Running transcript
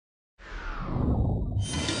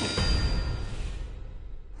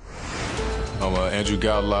Andrew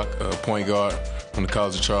Goudelock, point guard from the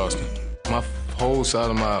College of Charleston. My whole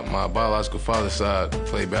side of my biological father's side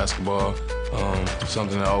played basketball.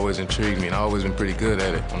 Something that always intrigued me, and I've always been pretty good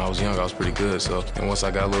at it. When I was young, I was pretty good. So, and once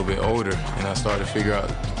I got a little bit older, and I started to figure out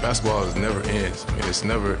basketball never ends. I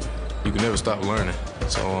mean, you can never stop learning.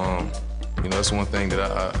 So, that's one thing that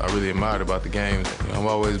I really admired about the game. I've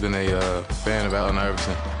always been a fan of Allen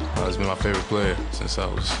Iverson. He's been my favorite player since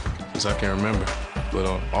I can remember. But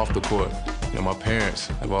off the court, my parents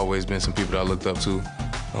have always been some people that I looked up to.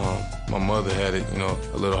 My mother had it,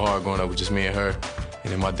 a little hard growing up with just me and her.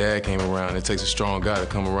 And then my dad came around. It takes a strong guy to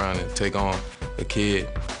come around and take on a kid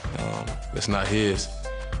that's not his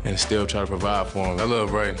and still try to provide for him. I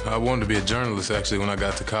love writing. I wanted to be a journalist, actually, when I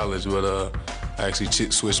got to college, but I actually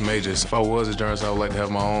switched majors. If I was a journalist, I would like to have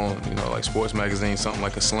my own, like sports magazine, something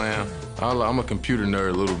like a Slam. I'm a computer nerd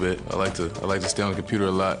a little bit. I like to stay on the computer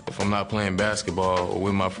a lot. If I'm not playing basketball or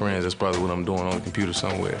with my friends, that's probably what I'm doing, on the computer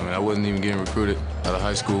somewhere. I mean, I wasn't even getting recruited out of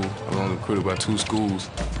high school. I was only recruited by 2 schools.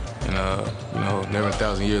 And, never in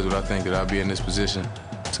 1,000 years would I think that I'd be in this position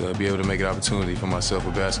to be able to make an opportunity for myself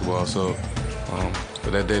with basketball. So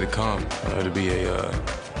for that day to come, to be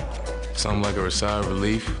something like a resigned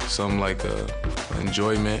relief, something like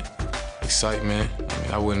enjoyment, excitement. I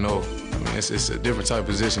mean, I wouldn't know. I mean, it's a different type of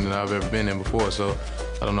position than I've ever been in before, so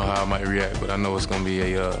I don't know how I might react, but I know it's gonna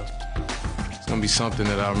be something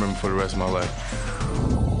that I remember for the rest of my life.